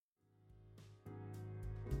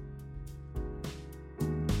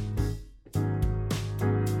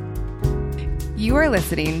You are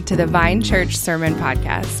listening to the Vine Church Sermon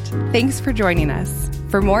Podcast. Thanks for joining us.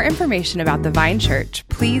 For more information about the Vine Church,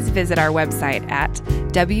 please visit our website at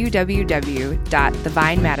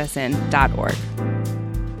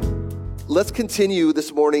www.thevinemadison.org. Let's continue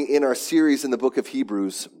this morning in our series in the book of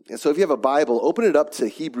Hebrews. And so if you have a Bible, open it up to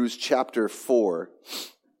Hebrews chapter 4.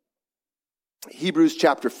 Hebrews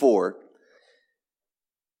chapter 4.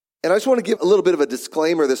 And I just want to give a little bit of a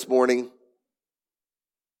disclaimer this morning.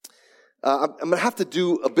 I'm going to have to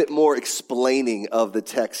do a bit more explaining of the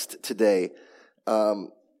text today.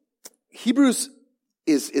 Hebrews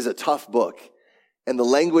is a tough book, and the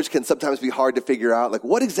language can sometimes be hard to figure out, like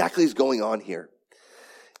what exactly is going on here.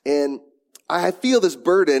 And I feel this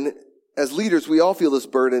burden, as leaders, we all feel this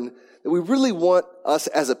burden, that we really want us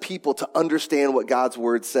as a people to understand what God's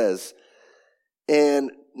word says.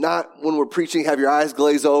 And not when we're preaching, have your eyes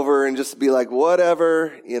glaze over and just be like,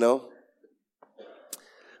 whatever, you know.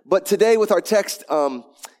 But today with our text,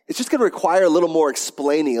 it's just going to require a little more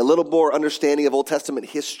explaining, a little more understanding of Old Testament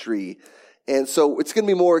history. And so it's going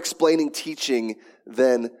to be more explaining teaching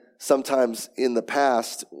than sometimes in the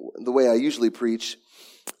past, the way I usually preach.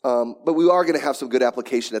 But we are going to have some good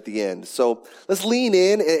application at the end. So let's lean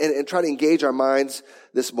in and try to engage our minds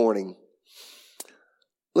this morning.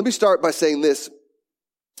 Let me start by saying this.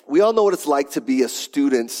 We all know what it's like to be a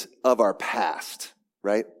student of our past,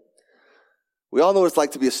 right? We all know what it's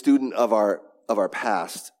like to be a student of our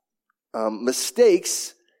past.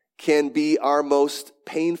 Mistakes can be our most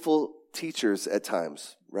painful teachers at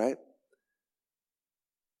times, right?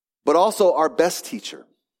 But also our best teacher.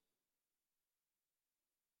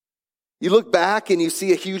 You look back and you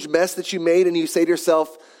see a huge mess that you made and you say to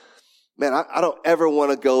yourself, man, I don't ever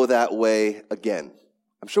want to go that way again.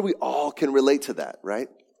 I'm sure we all can relate to that, right?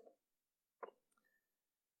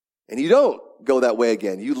 And you don't go that way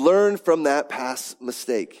again. You learn from that past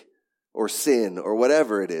mistake or sin or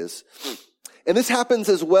whatever it is. And this happens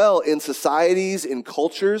as well in societies, in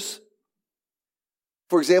cultures.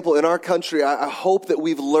 For example, in our country, I hope that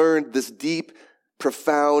we've learned this deep,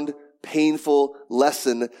 profound, painful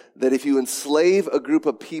lesson that if you enslave a group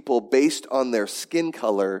of people based on their skin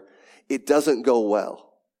color, it doesn't go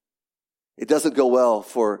well. It doesn't go well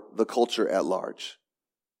for the culture at large.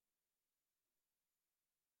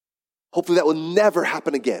 Hopefully that will never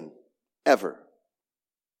happen again, ever.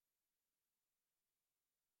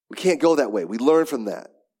 We can't go that way. We learn from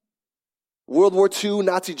that. World War II,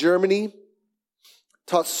 Nazi Germany,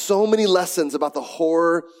 taught so many lessons about the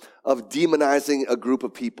horror of demonizing a group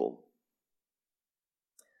of people.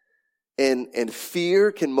 And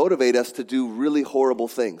fear can motivate us to do really horrible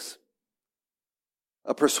things.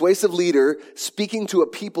 A persuasive leader speaking to a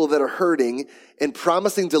people that are hurting and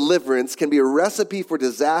promising deliverance can be a recipe for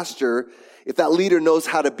disaster if that leader knows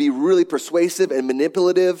how to be really persuasive and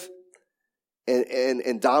manipulative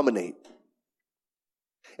and dominate.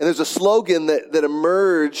 And there's a slogan that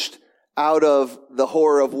emerged out of the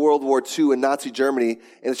horror of World War II and Nazi Germany,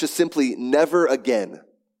 and it's just simply, never again.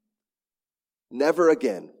 Never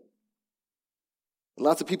again. And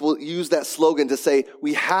lots of people use that slogan to say,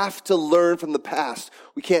 we have to learn from the past.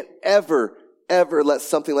 We can't ever let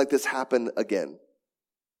something like this happen again.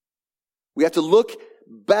 We have to look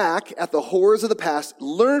back at the horrors of the past,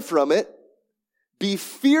 learn from it, be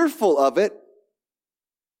fearful of it,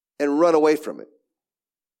 and run away from it.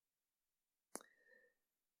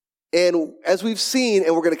 And as we've seen,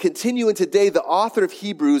 and we're going to continue in today, the author of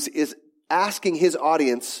Hebrews is asking his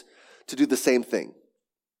audience to do the same thing.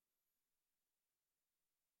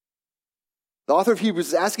 The author of Hebrews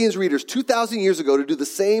is asking his readers 2,000 years ago to do the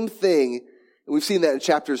same thing. And we've seen that in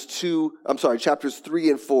chapters 3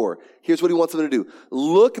 and 4. Here's what he wants them to do.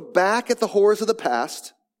 Look back at the horrors of the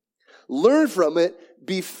past, learn from it,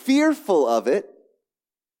 be fearful of it,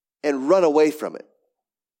 and run away from it.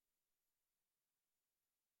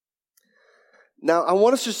 Now, I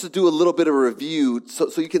want us just to do a little bit of a review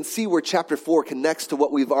so you can see where chapter 4 connects to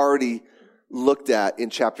what we've already looked at in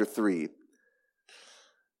chapter 3.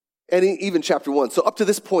 And even chapter 1. So up to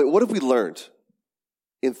this point, what have we learned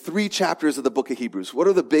in 3 chapters of the book of Hebrews? What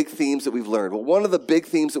are the big themes that we've learned? Well, one of the big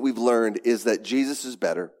themes that we've learned is that Jesus is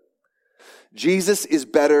better. Jesus is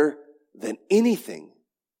better than anything.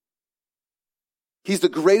 He's the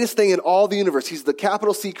greatest thing in all the universe. He's the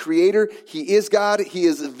capital C creator. He is God. He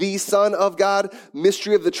is the Son of God,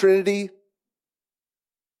 mystery of the Trinity.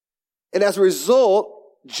 And as a result,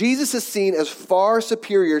 Jesus is seen as far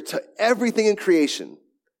superior to everything in creation.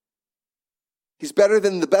 He's better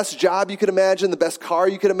than the best job you could imagine, the best car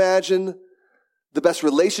you could imagine, the best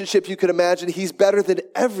relationship you could imagine. He's better than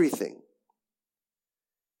everything.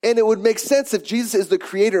 And it would make sense if Jesus is the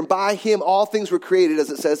creator and by him all things were created, as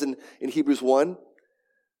it says in Hebrews 1,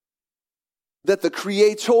 that the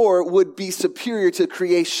creator would be superior to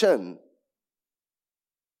creation.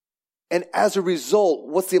 And as a result,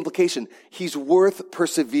 what's the implication? He's worth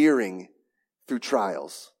persevering through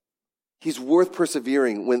trials. He's worth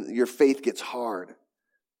persevering when your faith gets hard.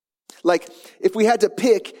 Like, if we had to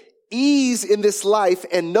pick ease in this life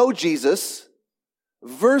and no Jesus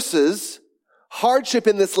versus hardship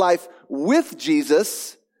in this life with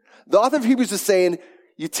Jesus, the author of Hebrews is saying,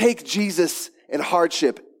 you take Jesus and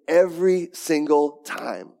hardship every single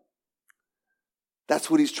time. That's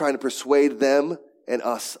what he's trying to persuade them and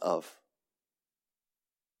us of.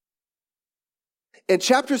 And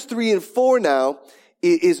chapters 3 and 4 now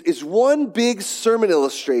is one big sermon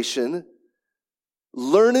illustration,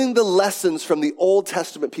 learning the lessons from the Old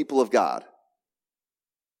Testament people of God.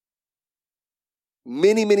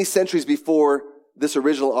 Many, many centuries before this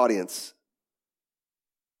original audience.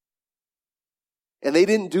 And they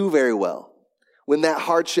didn't do very well when that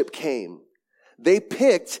hardship came. They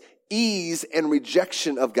picked ease and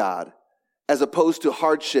rejection of God as opposed to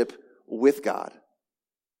hardship with God.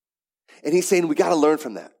 And he's saying we got to learn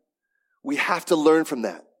from that. We have to learn from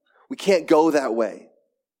that. We can't go that way.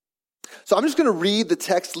 So I'm just going to read the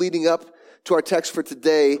text leading up to our text for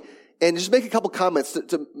today and just make a couple comments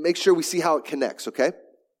to make sure we see how it connects, okay?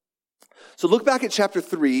 So look back at chapter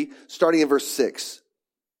 3, starting in verse 6.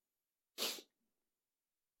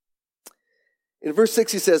 In verse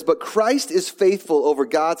 6 he says, "But Christ is faithful over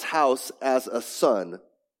God's house as a son.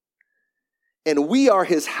 And we are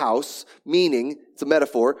his house," meaning, it's a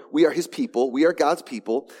metaphor, we are his people, we are God's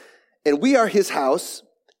people, and we are his house,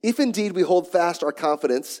 if indeed we hold fast our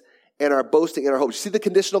confidence and our boasting and our hope. You see the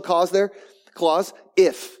conditional clause there? Clause,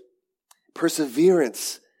 if.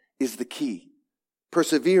 Perseverance is the key.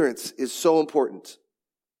 Perseverance is so important.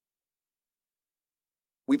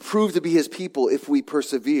 We prove to be his people if we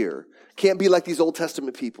persevere. Can't be like these Old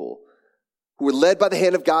Testament people who were led by the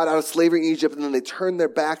hand of God out of slavery in Egypt and then they turned their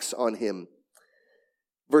backs on him.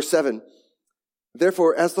 Verse 7,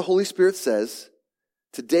 "Therefore, as the Holy Spirit says,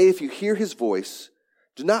 today if you hear his voice,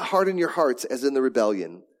 do not harden your hearts as in the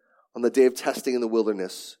rebellion on the day of testing in the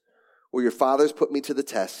wilderness, where your fathers put me to the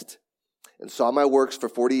test and saw my works for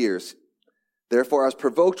 40 years. Therefore I was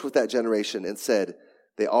provoked with that generation and said,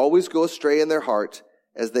 they always go astray in their heart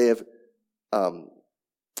as they have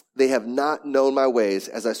not known my ways.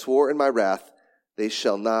 As I swore in my wrath, they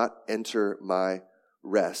shall not enter my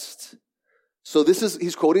rest." So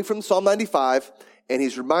he's quoting from Psalm 95, and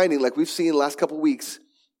he's reminding, like we've seen the last couple of weeks,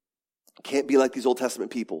 can't be like these Old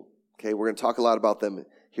Testament people. Okay, we're going to talk a lot about them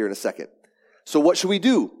here in a second. So what should we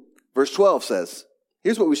do? Verse 12 says,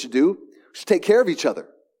 here's what we should do. We should take care of each other.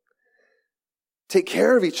 Take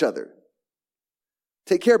care of each other.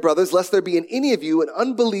 Take care, brothers, lest there be in any of you an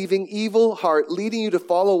unbelieving, evil heart leading you to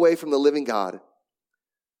fall away from the living God.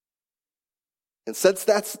 And since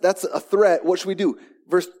that's a threat, what should we do?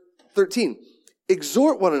 Verse 13,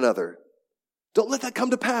 exhort one another. Don't let that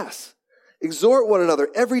come to pass. Exhort one another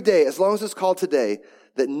every day, as long as it's called today,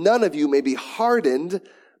 that none of you may be hardened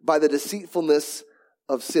by the deceitfulness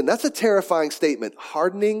of sin. That's a terrifying statement.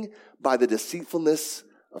 Hardening by the deceitfulness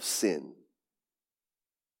of sin.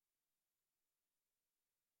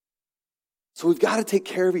 So we've got to take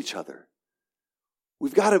care of each other.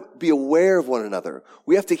 We've got to be aware of one another.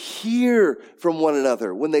 We have to hear from one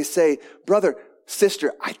another when they say, brother,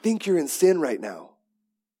 sister, I think you're in sin right now.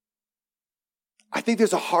 I think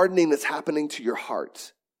there's a hardening that's happening to your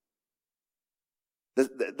heart.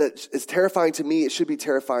 That is terrifying to me. It should be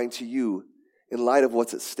terrifying to you in light of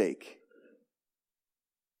what's at stake.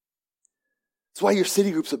 That's why your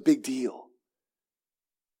city group's a big deal.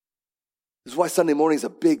 This is why Sunday morning is a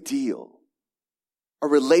big deal. Our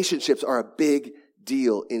relationships are a big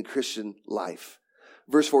deal in Christian life.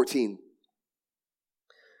 Verse 14.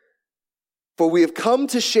 "For we have come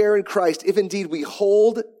to share in Christ, if indeed we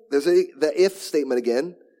hold," there's the if statement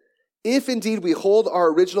again, "if indeed we hold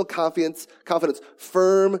our original confidence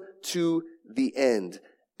firm to the end.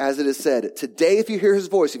 As it is said, today if you hear his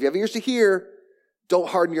voice," if you have ears to hear, "don't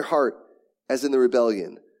harden your heart as in the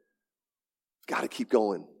rebellion." Got to keep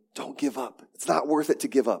going. Don't give up. It's not worth it to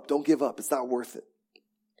give up. Don't give up. It's not worth it.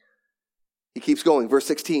 He keeps going. Verse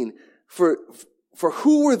 16. For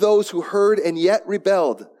who were those who heard and yet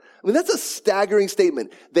rebelled? I mean, that's a staggering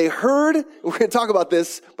statement. They heard, we're going to talk about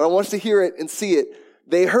this, but I want us to hear it and see it.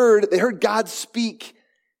 They heard God speak,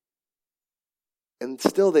 and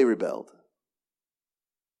still they rebelled.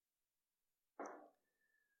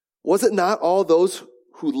 Was it not all those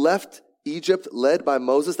who left Egypt led by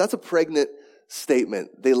Moses? That's a pregnant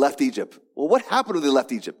statement. They left Egypt. Well, what happened when they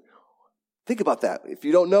left Egypt? Think about that. If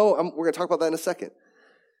you don't know, we're going to talk about that in a second.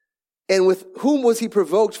 And with whom was he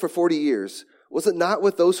provoked for 40 years? Was it not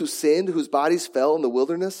with those who sinned, whose bodies fell in the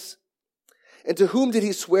wilderness? And to whom did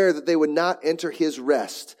he swear that they would not enter his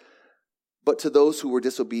rest, but to those who were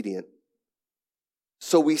disobedient?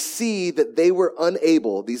 So we see that they were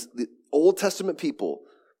unable, the Old Testament people,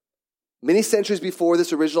 many centuries before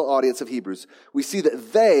this original audience of Hebrews, we see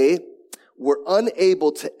that they were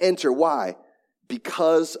unable to enter. Why?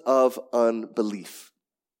 Because of unbelief.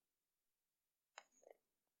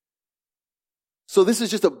 So this is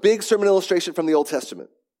just a big sermon illustration from the Old Testament.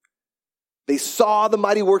 They saw the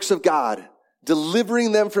mighty works of God,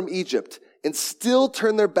 delivering them from Egypt, and still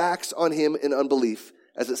turned their backs on him in unbelief.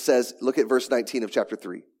 As it says, look at verse 19 of chapter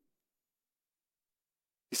 3.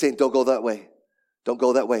 He's saying, don't go that way. Don't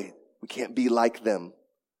go that way. We can't be like them.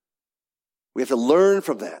 We have to learn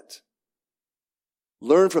from that.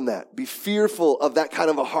 Learn from that. Be fearful of that kind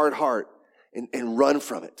of a hard heart and run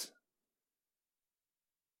from it.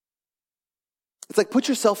 It's like put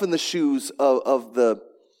yourself in the shoes of the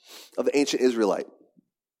ancient Israelite.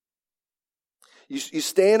 You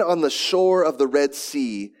stand on the shore of the Red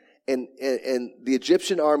Sea, and the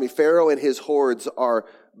Egyptian army, Pharaoh and his hordes, are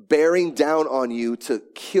bearing down on you to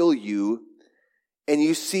kill you. And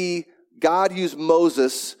you see God use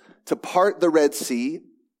Moses to part the Red Sea,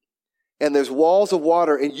 and there's walls of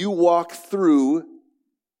water, and you walk through,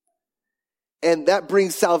 and that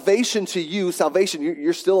brings salvation to you. Salvation,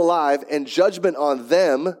 you're still alive, and judgment on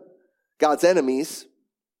them, God's enemies.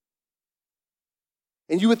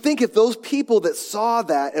 And you would think if those people that saw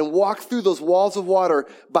that and walked through those walls of water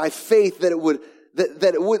by faith, that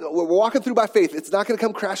we're walking through by faith. It's not going to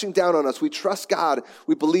come crashing down on us. We trust God.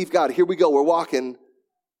 We believe God. Here we go. We're walking.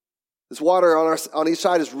 This water on each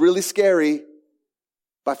side is really scary.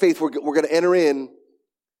 By faith, we're going to enter in.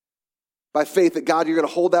 By faith that God, you're going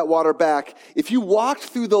to hold that water back. If you walked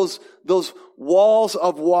through those walls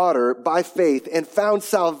of water by faith and found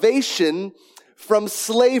salvation from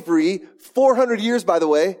slavery, 400 years, by the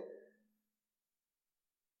way,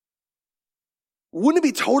 wouldn't it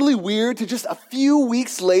be totally weird to just a few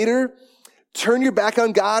weeks later turn your back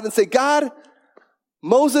on God and say, God,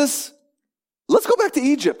 Moses, let's go back to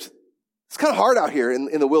Egypt. It's kind of hard out here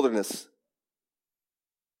in the wilderness.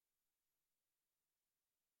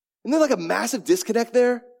 Isn't there like a massive disconnect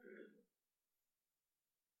there?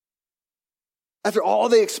 After all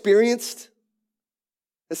they experienced?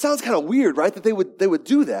 It sounds kind of weird, right? That they would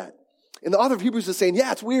do that. And the author of Hebrews is saying,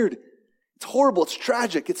 yeah, it's weird. It's horrible. It's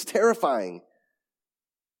tragic. It's terrifying.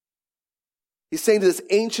 He's saying to this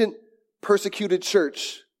ancient persecuted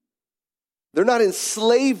church, they're not in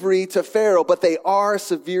slavery to Pharaoh, but they are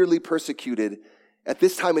severely persecuted at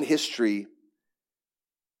this time in history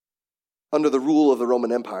under the rule of the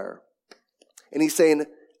Roman Empire. And he's saying,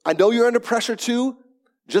 I know you're under pressure too,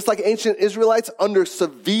 just like ancient Israelites under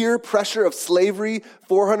severe pressure of slavery,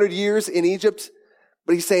 400 years in Egypt.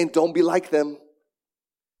 But he's saying, don't be like them.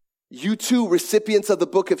 You too, recipients of the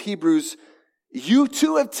book of Hebrews, you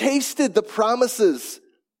too have tasted the promises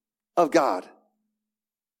of God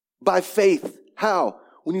by faith. How?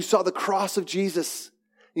 When you saw the cross of Jesus,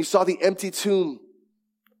 you saw the empty tomb.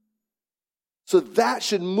 So that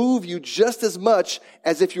should move you just as much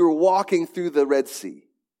as if you were walking through the Red Sea.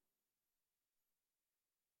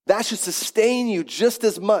 That should sustain you just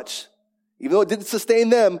as much. Even though it didn't sustain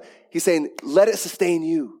them, he's saying, let it sustain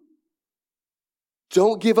you.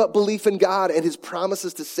 Don't give up belief in God and his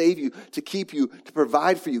promises to save you, to keep you, to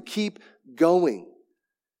provide for you. Keep going.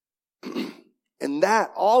 And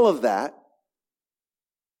all of that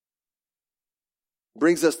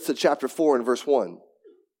brings us to chapter 4 and verse 1.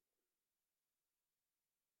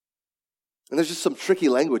 And there's just some tricky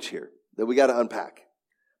language here that we got to unpack.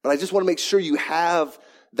 But I just want to make sure you have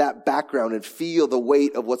that background and feel the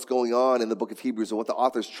weight of what's going on in the book of Hebrews and what the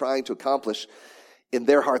author's trying to accomplish in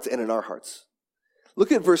their hearts and in our hearts.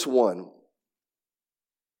 Look at verse 1.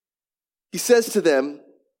 He says to them,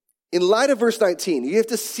 in light of verse 19, you have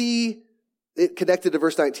to see it connected to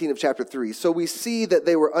verse 19 of chapter 3. So we see that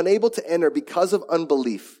they were unable to enter because of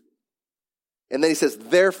unbelief. And then he says,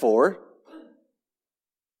 therefore,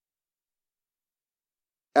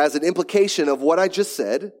 as an implication of what I just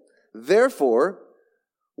said, therefore,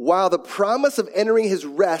 while the promise of entering his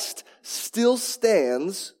rest still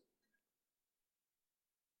stands,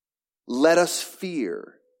 let us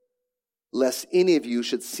fear, lest any of you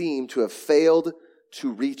should seem to have failed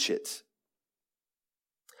to reach it.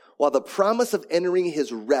 While the promise of entering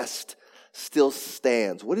his rest still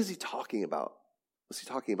stands. What is he talking about? What's he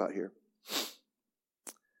talking about here?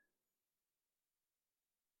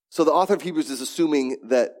 So the author of Hebrews is assuming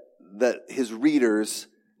that his readers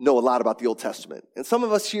know a lot about the Old Testament. And some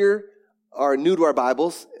of us here are new to our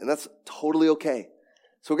Bibles, and that's totally okay.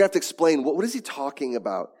 So we're going to have to explain, what is he talking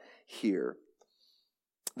about here?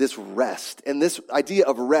 This rest. And this idea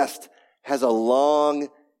of rest has a long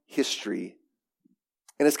history.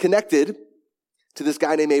 And it's connected to this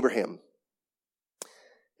guy named Abraham.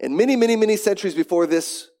 And many, many, many centuries before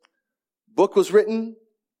this book was written,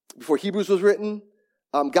 before Hebrews was written,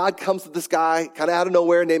 God comes to this guy kind of out of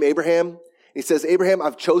nowhere named Abraham. He says, Abraham,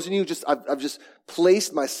 I've chosen you. I've just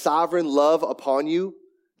placed my sovereign love upon you.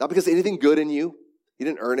 Not because of anything good in you. You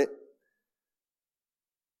didn't earn it.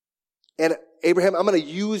 And Abraham, I'm going to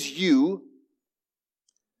use you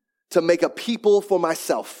to make a people for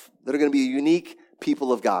myself that are going to be a unique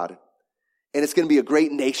people of God. And it's going to be a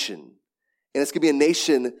great nation. And it's going to be a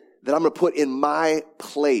nation that I'm going to put in my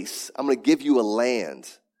place. I'm going to give you a land.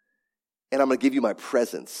 And I'm going to give you my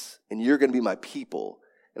presence. And you're going to be my people.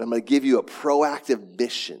 And I'm going to give you a proactive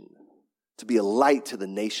mission to be a light to the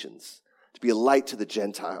nations, to be a light to the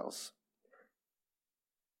Gentiles.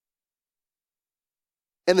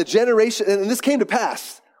 And the generation, and this came to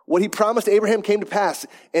pass. What he promised Abraham came to pass.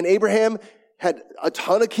 And Abraham had a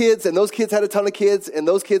ton of kids, and those kids had a ton of kids, and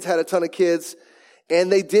those kids had a ton of kids. And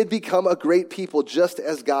they did become a great people, just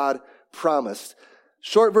as God promised.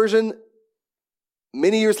 Short version,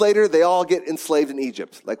 many years later, they all get enslaved in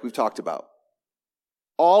Egypt, like we've talked about.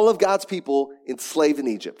 All of God's people enslaved in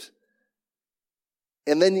Egypt.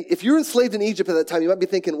 And then if you're enslaved in Egypt at that time, you might be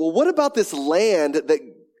thinking, well, what about this land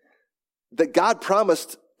that God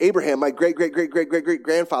promised Abraham, my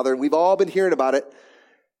great-great-great-great-great-great-grandfather, and we've all been hearing about it.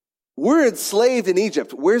 We're enslaved in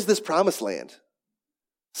Egypt. Where's this promised land?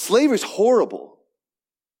 Slavery is horrible.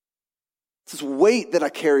 It's this weight that I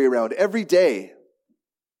carry around every day.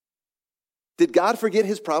 Did God forget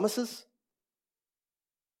his promises?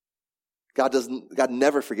 God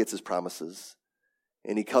never forgets his promises.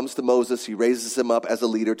 And he comes to Moses, he raises him up as a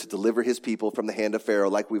leader to deliver his people from the hand of Pharaoh,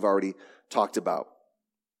 like we've already talked about.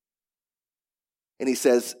 And he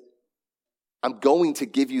says, I'm going to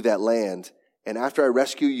give you that land. And after I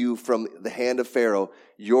rescue you from the hand of Pharaoh,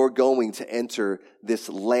 you're going to enter this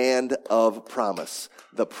land of promise,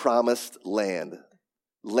 the promised land.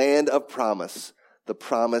 Land of promise, the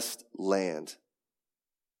promised land.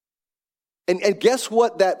 And guess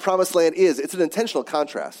what that promised land is? It's an intentional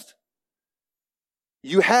contrast.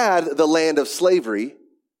 You had the land of slavery,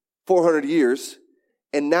 400 years,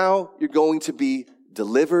 and now you're going to be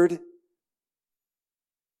delivered.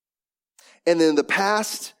 And in the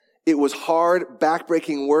past, it was hard,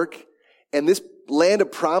 backbreaking work. And this land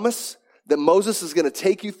of promise that Moses is going to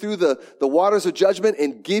take you through the waters of judgment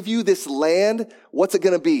and give you this land, what's it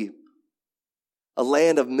going to be? A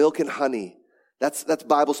land of milk and honey. That's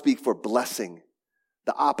Bible speak for blessing,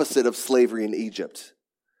 the opposite of slavery in Egypt.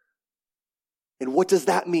 And what does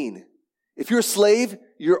that mean? If you're a slave,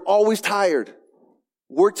 you're always tired.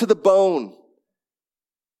 Work to the bone.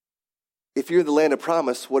 If you're in the land of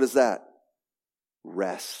promise, what is that?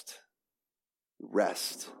 Rest.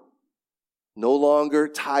 Rest. No longer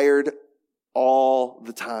tired all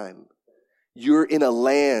the time. You're in a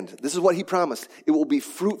land. This is what he promised. It will be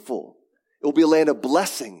fruitful. It will be a land of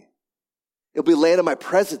blessing. It will be a land of my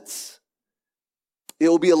presence. It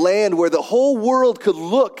will be a land where the whole world could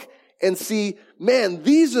look and see, man,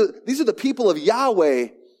 these are the people of Yahweh.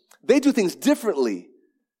 They do things differently.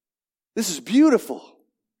 This is beautiful.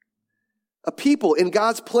 A people in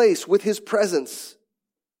God's place with his presence.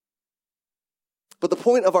 But the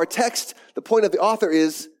point of our text, the point of the author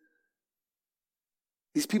is,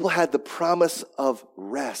 these people had the promise of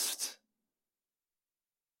rest.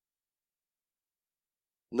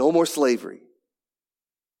 No more slavery.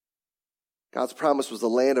 God's promise was a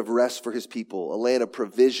land of rest for his people, a land of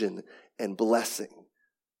provision and blessing.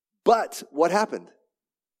 But what happened?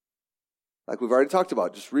 Like we've already talked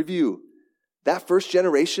about, just review. That first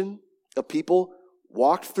generation of people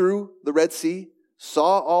walked through the Red Sea,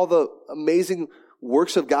 saw all the amazing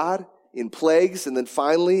works of God in plagues, and then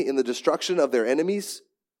finally in the destruction of their enemies.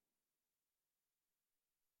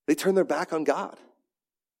 They turned their back on God.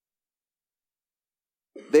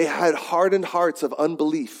 They had hardened hearts of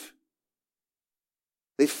unbelief.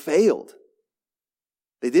 They failed.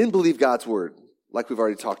 They didn't believe God's word, like we've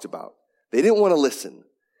already talked about. They didn't want to listen.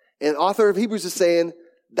 And the author of Hebrews is saying,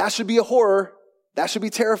 that should be a horror. That should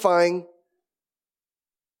be terrifying.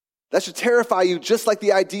 That should terrify you, just like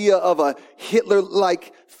the idea of a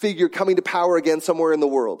Hitler-like figure coming to power again somewhere in the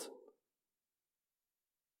world.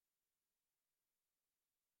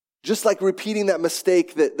 Just like repeating that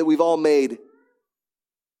mistake that we've all made.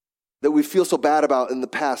 that we feel so bad about in the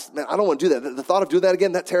past. Man, I don't want to do that. The thought of doing that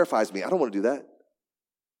again, that terrifies me. I don't want to do that.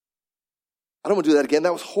 I don't want to do that again.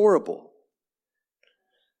 That was horrible.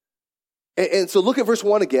 And so look at verse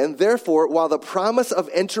 1 again. Therefore, while the promise of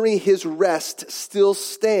entering his rest still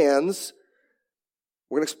stands,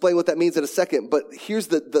 we're going to explain what that means in a second, but here's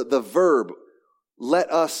the verb,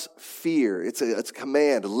 let us fear. It's a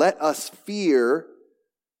command. Let us fear,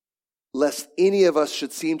 lest any of us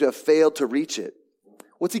should seem to have failed to reach it.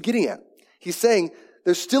 What's he getting at? He's saying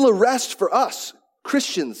there's still a rest for us,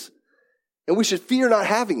 Christians, and we should fear not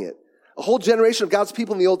having it. A whole generation of God's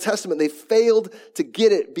people in the Old Testament, they failed to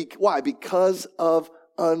get it. Why? Because of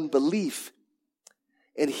unbelief.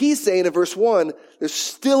 And he's saying in verse 1, there's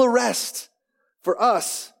still a rest for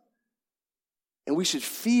us, and we should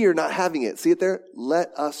fear not having it. See it there?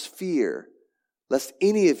 Let us fear, lest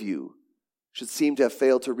any of you should seem to have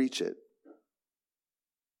failed to reach it.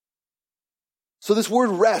 So this word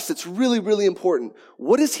rest, it's really, really important.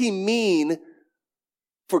 What does he mean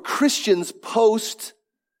for Christians post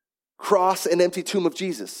cross and empty tomb of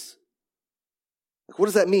Jesus? Like, what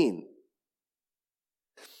does that mean?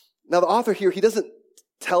 Now the author here, he doesn't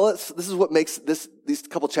tell us, this is what makes these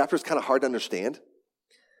couple chapters kind of hard to understand.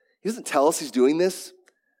 He doesn't tell us he's doing this,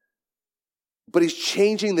 but he's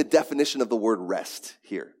changing the definition of the word rest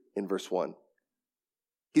here in verse 1.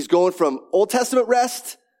 He's going from Old Testament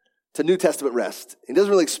rest to New Testament rest. He doesn't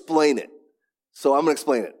really explain it. So I'm going to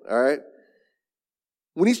explain it, all right?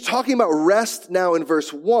 When he's talking about rest now in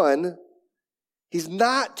verse 1, he's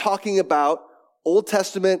not talking about Old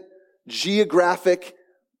Testament geographic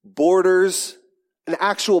borders, an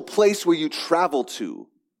actual place where you travel to,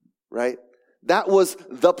 right? That was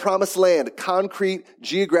the promised land, a concrete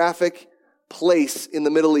geographic place in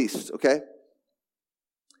the Middle East, okay?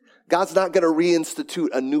 God's not going to reinstitute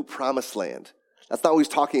a new promised land. That's not what he's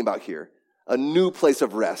talking about here. A new place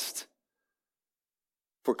of rest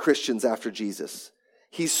for Christians after Jesus.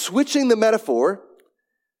 He's switching the metaphor.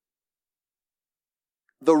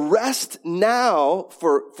 The rest now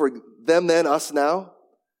for them then, us now,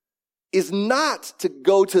 is not to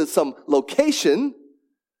go to some location,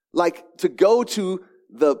 like to go to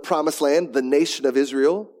the promised land, the nation of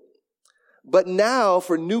Israel. But now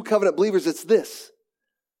for new covenant believers, it's this.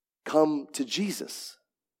 Come to Jesus.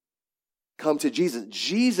 Come to Jesus.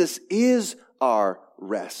 Jesus is our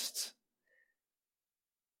rest.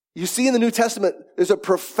 You see in the New Testament, there's a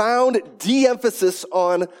profound de-emphasis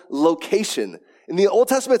on location. In the Old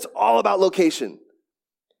Testament, it's all about location.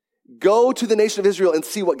 Go to the nation of Israel and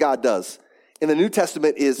see what God does. In the New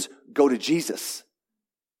Testament is go to Jesus.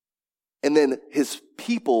 And then his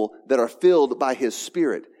people that are filled by his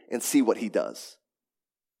Spirit and see what he does.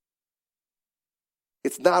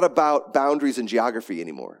 It's not about boundaries and geography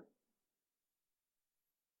anymore.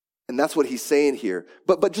 And that's what he's saying here.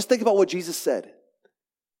 But just think about what Jesus said.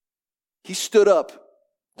 He stood up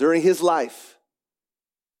during his life.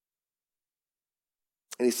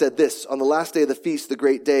 And he said this, on the last day of the feast, the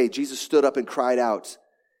great day, Jesus stood up and cried out,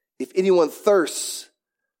 if anyone thirsts,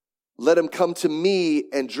 let him come to me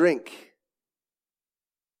and drink.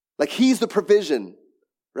 Like he's the provision,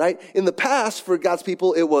 right? In the past for God's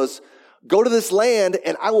people, it was go to this land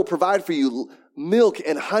and I will provide for you milk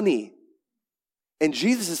and honey. And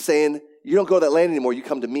Jesus is saying, you don't go to that land anymore, you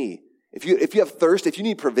come to me. If you have thirst, if you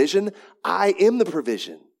need provision, I am the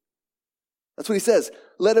provision. That's what he says.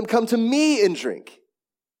 Let him come to me and drink.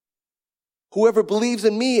 Whoever believes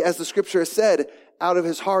in me, as the scripture has said, out of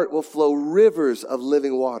his heart will flow rivers of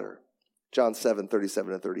living water. John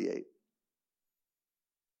 7:37 and 38.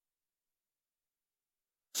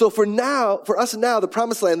 So for us now, the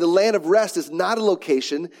promised land, the land of rest is not a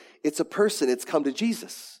location, it's a person. It's come to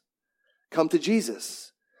Jesus. Come to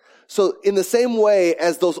Jesus. So in the same way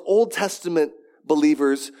as those Old Testament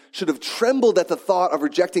believers should have trembled at the thought of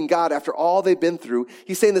rejecting God after all they've been through,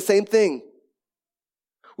 he's saying the same thing.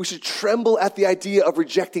 We should tremble at the idea of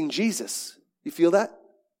rejecting Jesus. You feel that?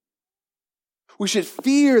 We should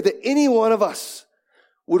fear that any one of us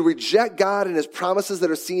would reject God and his promises that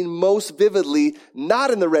are seen most vividly,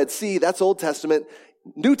 not in the Red Sea, that's Old Testament,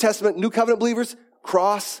 New Testament, New Covenant believers,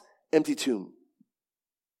 cross, empty tomb.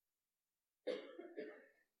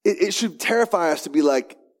 It should terrify us to be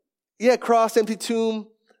like, yeah, cross, empty tomb,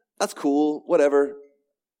 that's cool, whatever.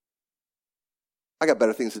 I got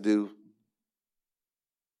better things to do.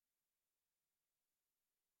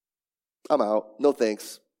 I'm out. No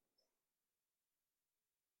thanks.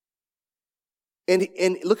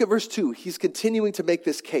 And look at verse 2. He's continuing to make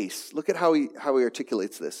this case. Look at how he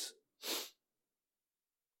articulates this.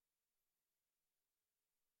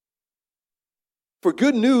 For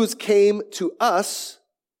good news came to us,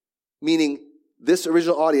 meaning this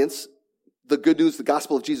original audience, the good news, the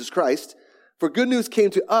gospel of Jesus Christ. For good news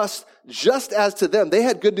came to us just as to them. They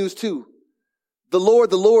had good news too. The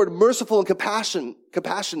Lord, merciful and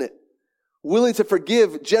compassionate, willing to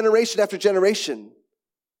forgive generation after generation.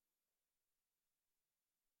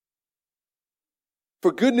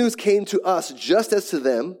 For good news came to us just as to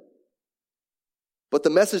them, but the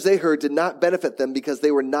message they heard did not benefit them because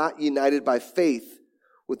they were not united by faith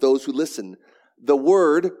with those who listened. The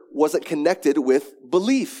word wasn't connected with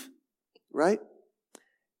belief, right?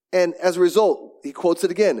 And as a result, he quotes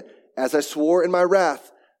it again, as I swore in my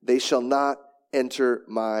wrath, they shall not enter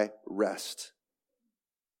my rest.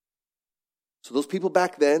 So those people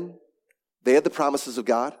back then, they had the promises of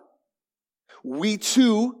God. We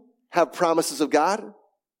too have promises of God,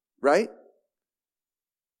 right?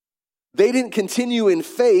 They didn't continue in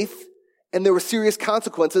faith, and there were serious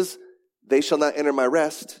consequences. They shall not enter my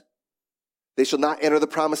rest. They shall not enter the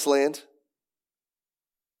promised land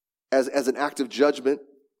as an act of judgment.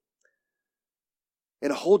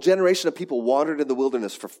 And a whole generation of people wandered in the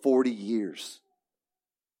wilderness for 40 years.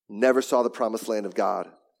 Never saw the promised land of God.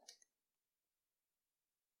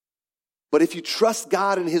 But if you trust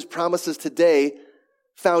God and his promises today,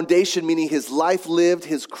 foundation meaning his life lived,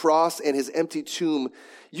 his cross, and his empty tomb,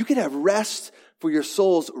 you can have rest for your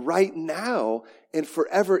souls right now and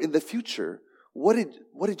forever in the future. What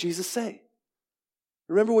did Jesus say?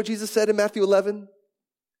 Remember what Jesus said in Matthew 11?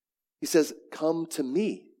 He says, come to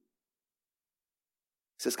me.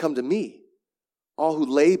 He says, come to me, all who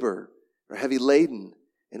labor are heavy laden,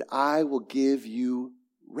 and I will give you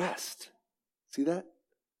rest. See that?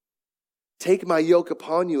 Take my yoke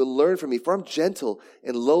upon you and learn from me, for I'm gentle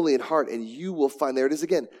and lowly in heart, and you will find, there it is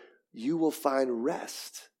again, you will find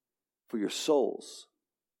rest for your souls.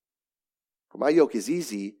 For my yoke is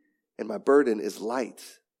easy and my burden is light.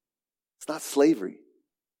 It's not slavery.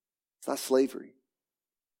 It's not slavery.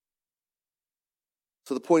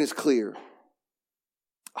 So the point is clear.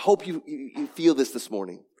 I hope you feel this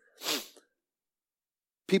morning.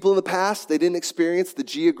 People in the past, they didn't experience the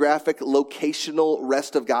geographic, locational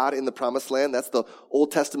rest of God in the promised land. That's the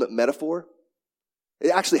Old Testament metaphor.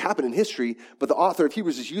 It actually happened in history, but the author of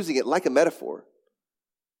Hebrews is using it like a metaphor.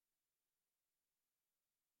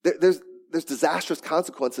 There's disastrous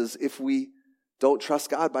consequences if we don't trust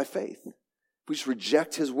God by faith. If we just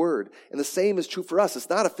reject his word. And the same is true for us. It's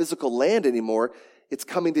not a physical land anymore. It's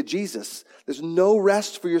coming to Jesus. There's no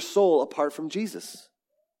rest for your soul apart from Jesus.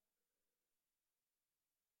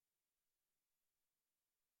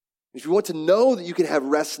 If you want to know that you can have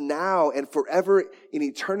rest now and forever in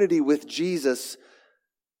eternity with Jesus,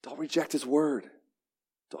 don't reject his word.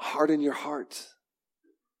 Don't harden your heart.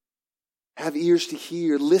 Have ears to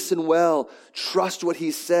hear. Listen well. Trust what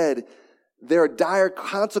he said. There are dire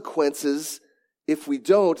consequences if we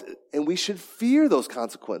don't, and we should fear those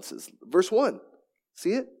consequences. Verse 1.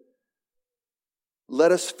 See it?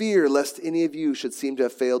 Let us fear lest any of you should seem to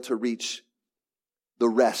have failed to reach the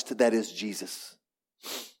rest that is Jesus.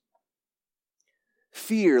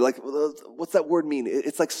 Fear, like, what's that word mean?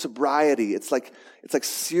 It's like sobriety. It's like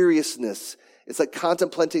seriousness. It's like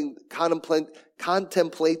contemplating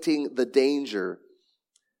the danger.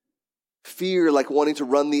 Fear, like wanting to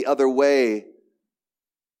run the other way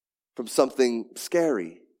from something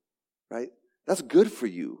scary, right? That's good for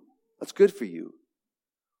you. That's good for you.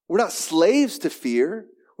 We're not slaves to fear.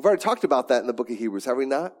 We've already talked about that in the book of Hebrews, have we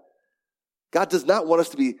not? God does not want us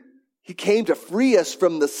to be, he came to free us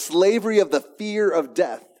from the slavery of the fear of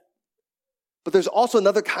death. But there's also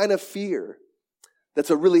another kind of fear that's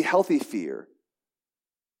a really healthy fear.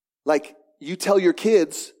 Like you tell your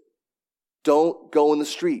kids, don't go in the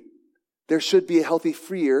street. There should be a healthy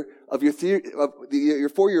fear of your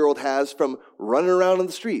 4-year-old has from running around on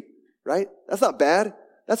the street, right? That's not bad.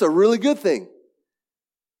 That's a really good thing.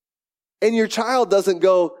 And your child doesn't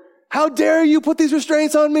go, how dare you put these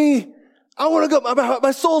restraints on me? I want to go,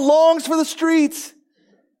 my soul longs for the streets.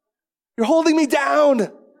 You're holding me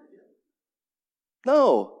down.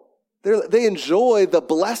 No, they enjoy the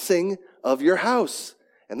blessing of your house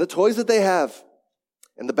and the toys that they have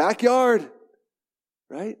and the backyard,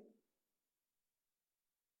 right?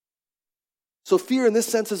 So fear in this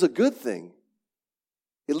sense is a good thing.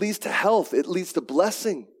 It leads to health. It leads to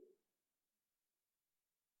blessing.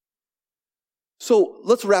 So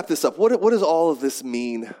let's wrap this up. What does all of this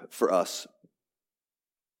mean for us?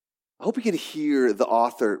 I hope you can hear the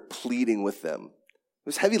author pleading with them.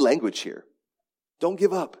 There's heavy language here. Don't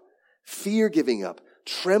give up. Fear giving up.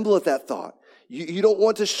 Tremble at that thought. You don't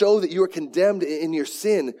want to show that you are condemned in your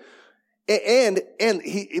sin. And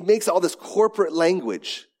it makes all this corporate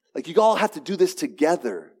language. Like you all have to do this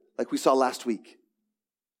together, like we saw last week.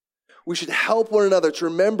 We should help one another to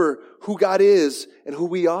remember who God is and who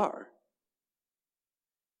we are.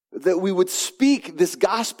 That we would speak this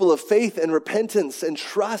gospel of faith and repentance and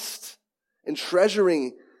trust and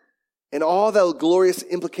treasuring and all the glorious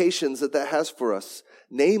implications that has for us,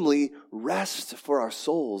 namely rest for our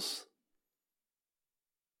souls.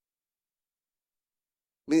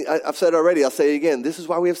 I mean, I've said it already, I'll say it again. This is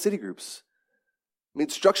why we have city groups. I mean,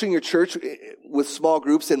 structuring your church with small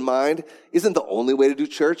groups in mind isn't the only way to do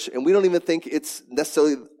church, and we don't even think it's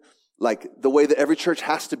necessarily like the way that every church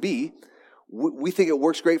has to be. We think it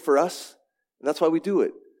works great for us, and that's why we do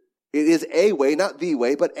it. It is a way, not the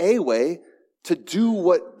way, but a way to do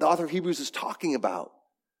what the author of Hebrews is talking about.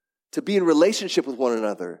 To be in relationship with one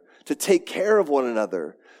another, to take care of one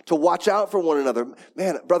another, to watch out for one another.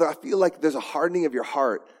 Man, brother, I feel like there's a hardening of your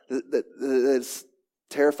heart that's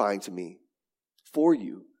terrifying to me for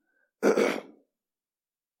you. It's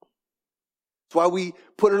why we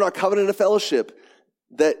put in our covenant of fellowship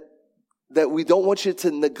that we don't want you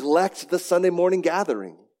to neglect the Sunday morning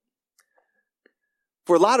gathering.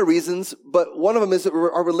 For a lot of reasons, but one of them is that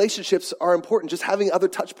our relationships are important. Just having other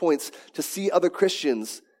touch points to see other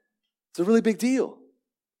Christians, it's a really big deal.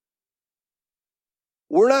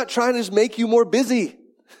 We're not trying to just make you more busy,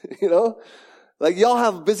 Like y'all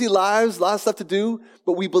have busy lives, a lot of stuff to do,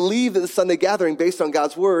 but we believe that the Sunday gathering based on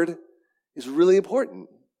God's word is really important.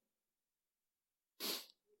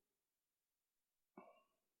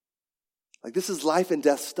 Like this is life and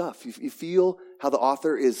death stuff. You feel how the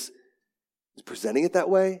author is presenting it that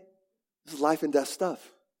way? This is life and death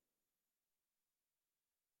stuff.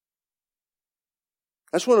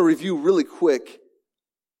 I just want to review really quick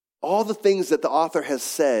all the things that the author has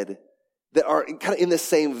said that are kind of in the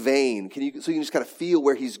same vein. So you can just kind of feel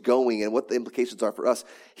where he's going and what the implications are for us.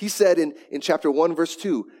 He said in chapter 1, verse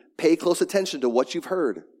 2, pay close attention to what you've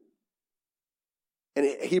heard. And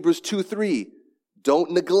in Hebrews 2:3,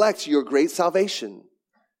 don't neglect your great salvation.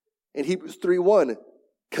 In Hebrews 3:1,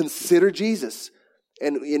 consider Jesus.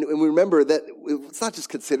 And we remember that it's not just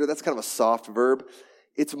consider, that's kind of a soft verb.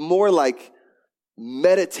 It's more like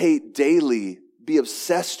meditate daily, be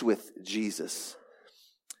obsessed with Jesus.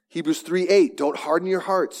 Hebrews 3:8, don't harden your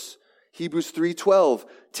hearts. Hebrews 3:12,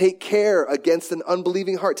 take care against an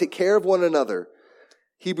unbelieving heart. Take care of one another.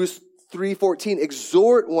 Hebrews 3:14,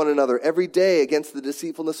 exhort one another every day against the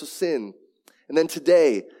deceitfulness of sin. And then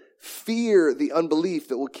today, fear the unbelief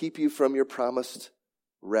that will keep you from your promised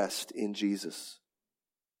rest in Jesus.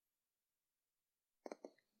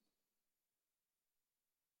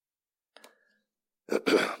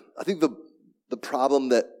 I think the problem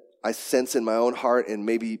that I sense in my own heart, and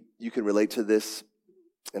maybe you can relate to this,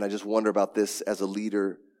 and I just wonder about this as a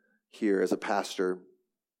leader here, as a pastor.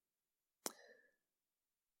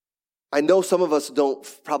 I know some of us don't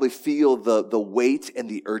probably feel the weight and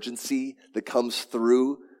the urgency that comes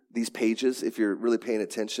through these pages if you're really paying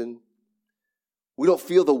attention. We don't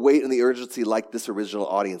feel the weight and the urgency like this original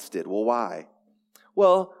audience did. Well, why?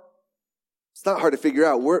 Well, it's not hard to figure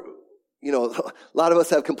out. A lot of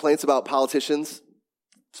us have complaints about politicians.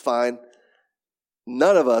 It's fine.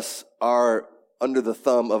 None of us are under the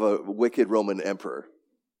thumb of a wicked Roman emperor.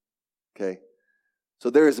 Okay? So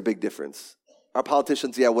there is a big difference. Our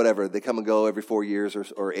politicians, whatever. They come and go every 4 years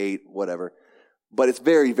or 8, whatever. But it's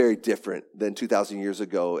very, very different than 2,000 years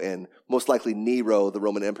ago. And most likely Nero, the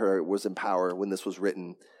Roman emperor, was in power when this was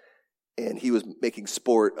written. And he was making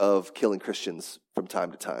sport of killing Christians from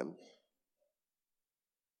time to time.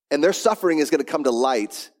 And their suffering is going to come to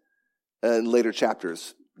light in later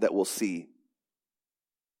chapters that we'll see.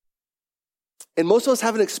 And most of us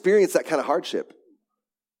haven't experienced that kind of hardship.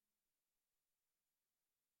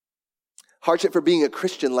 Hardship for being a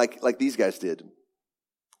Christian like these guys did.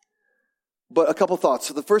 But a couple thoughts.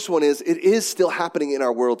 So the first one is, it is still happening in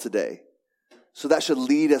our world today. So that should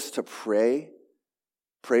lead us to pray.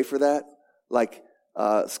 Pray for that. Like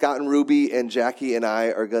Scott and Ruby and Jackie and I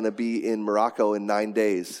are going to be in Morocco in 9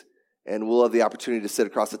 days. And we'll have the opportunity to sit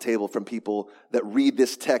across the table from people that read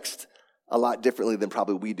this text a lot differently than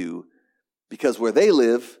probably we do. Because where they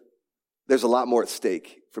live, there's a lot more at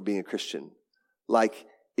stake for being a Christian. Like,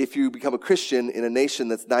 if you become a Christian in a nation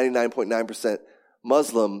that's 99.9%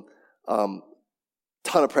 Muslim, ton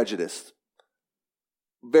of prejudice.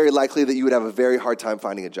 Very likely that you would have a very hard time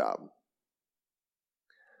finding a job.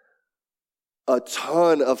 A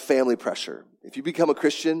ton of family pressure. If you become a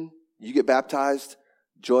Christian, you get baptized,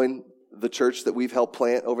 join the church that we've helped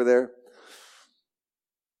plant over there,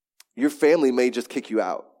 your family may just kick you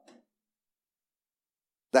out.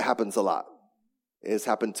 That happens a lot. It has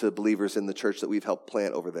happened to believers in the church that we've helped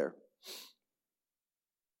plant over there.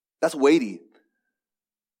 That's weighty.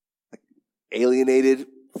 Like, alienated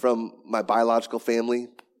from my biological family,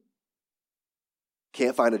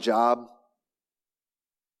 can't find a job.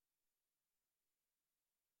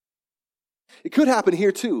 It could happen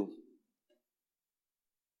here too.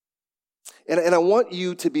 And I want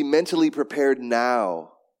you to be mentally prepared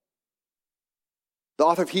now. The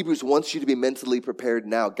author of Hebrews wants you to be mentally prepared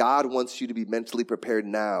now. God wants you to be mentally prepared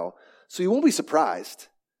now, so you won't be surprised.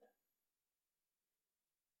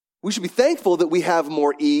 We should be thankful that we have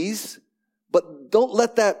more ease, but don't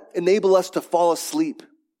let that enable us to fall asleep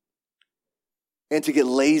and to get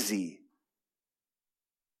lazy.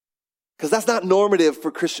 Because that's not normative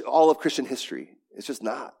for all of Christian history. It's just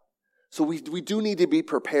not. So we do need to be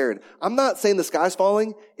prepared. I'm not saying the sky's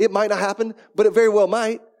falling. It might not happen, but it very well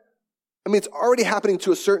might. I mean, it's already happening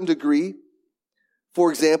to a certain degree.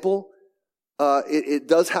 For example, it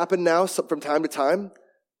does happen now from time to time.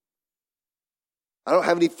 I don't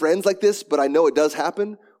have any friends like this, but I know it does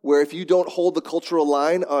happen, where if you don't hold the cultural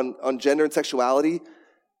line on gender and sexuality,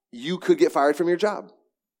 you could get fired from your job.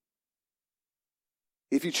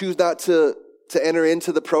 If you choose not to enter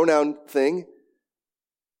into the pronoun thing,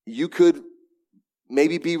 you could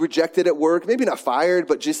maybe be rejected at work, maybe not fired,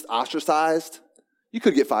 but just ostracized. You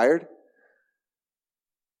could get fired.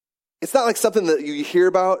 It's not like something that you hear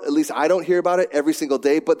about, at least I don't hear about it every single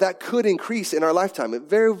day, but that could increase in our lifetime. It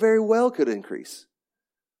very, very well could increase.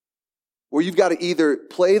 Where you've got to either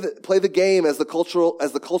play the game as the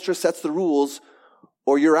culture sets the rules,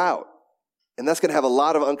 or you're out. And that's going to have a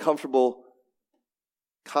lot of uncomfortable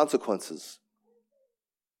consequences.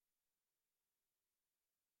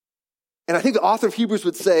 And I think the author of Hebrews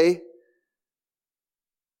would say,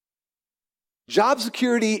 job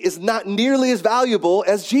security is not nearly as valuable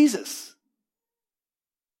as Jesus.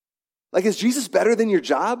 Like, is Jesus better than your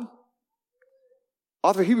job?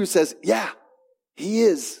 Author of Hebrews says, yeah, he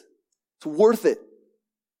is. It's worth it.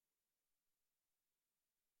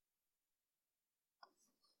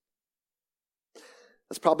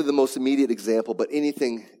 That's probably the most immediate example, but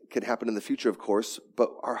anything can happen in the future, of course.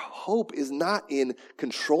 But our hope is not in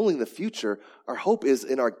controlling the future. Our hope is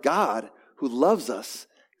in our God who loves us,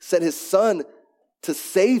 sent his Son to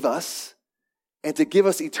save us and to give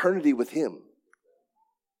us eternity with him.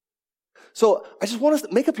 So I just want us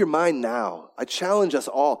to make up your mind now. I challenge us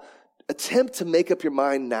all. Attempt to make up your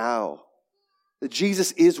mind now that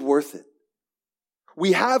Jesus is worth it.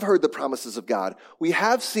 We have heard the promises of God. We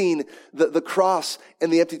have seen the cross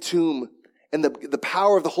and the empty tomb and the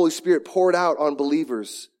power of the Holy Spirit poured out on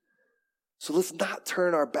believers. So let's not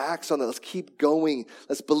turn our backs on that. Let's keep going.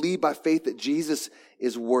 Let's believe by faith that Jesus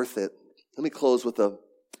is worth it. Let me close with a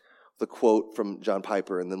quote from John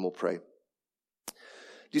Piper, and then we'll pray. Do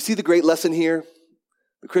you see the great lesson here?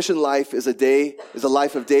 The Christian life is a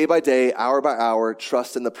life of day by day, hour by hour,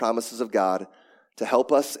 trust in the promises of God to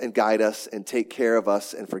help us and guide us and take care of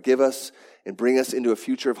us and forgive us and bring us into a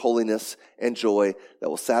future of holiness and joy that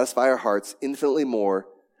will satisfy our hearts infinitely more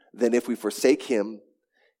than if we forsake him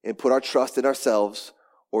and put our trust in ourselves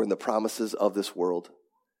or in the promises of this world.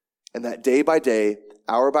 And that day by day,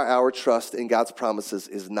 hour by hour trust in God's promises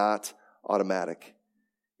is not automatic.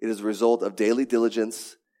 It is a result of daily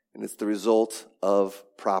diligence, and it's the result of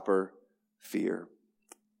proper fear.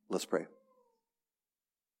 Let's pray.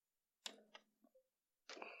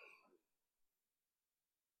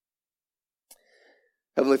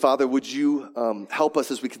 Heavenly Father, would you help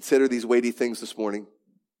us as we consider these weighty things this morning?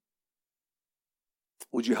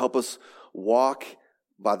 Would you help us walk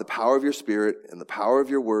by the power of your Spirit and the power of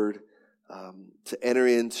your word to enter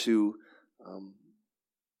into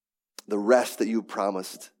the rest that you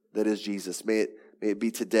promised, that is Jesus. May it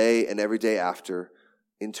be today and every day after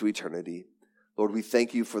into eternity. Lord, we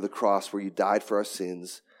thank you for the cross where you died for our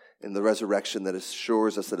sins and the resurrection that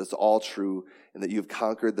assures us that it's all true and that you have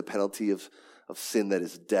conquered the penalty of sin that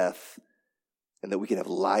is death and that we can have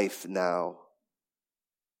life now.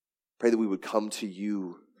 Pray that we would come to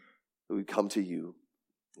you,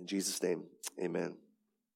 In Jesus' name, amen.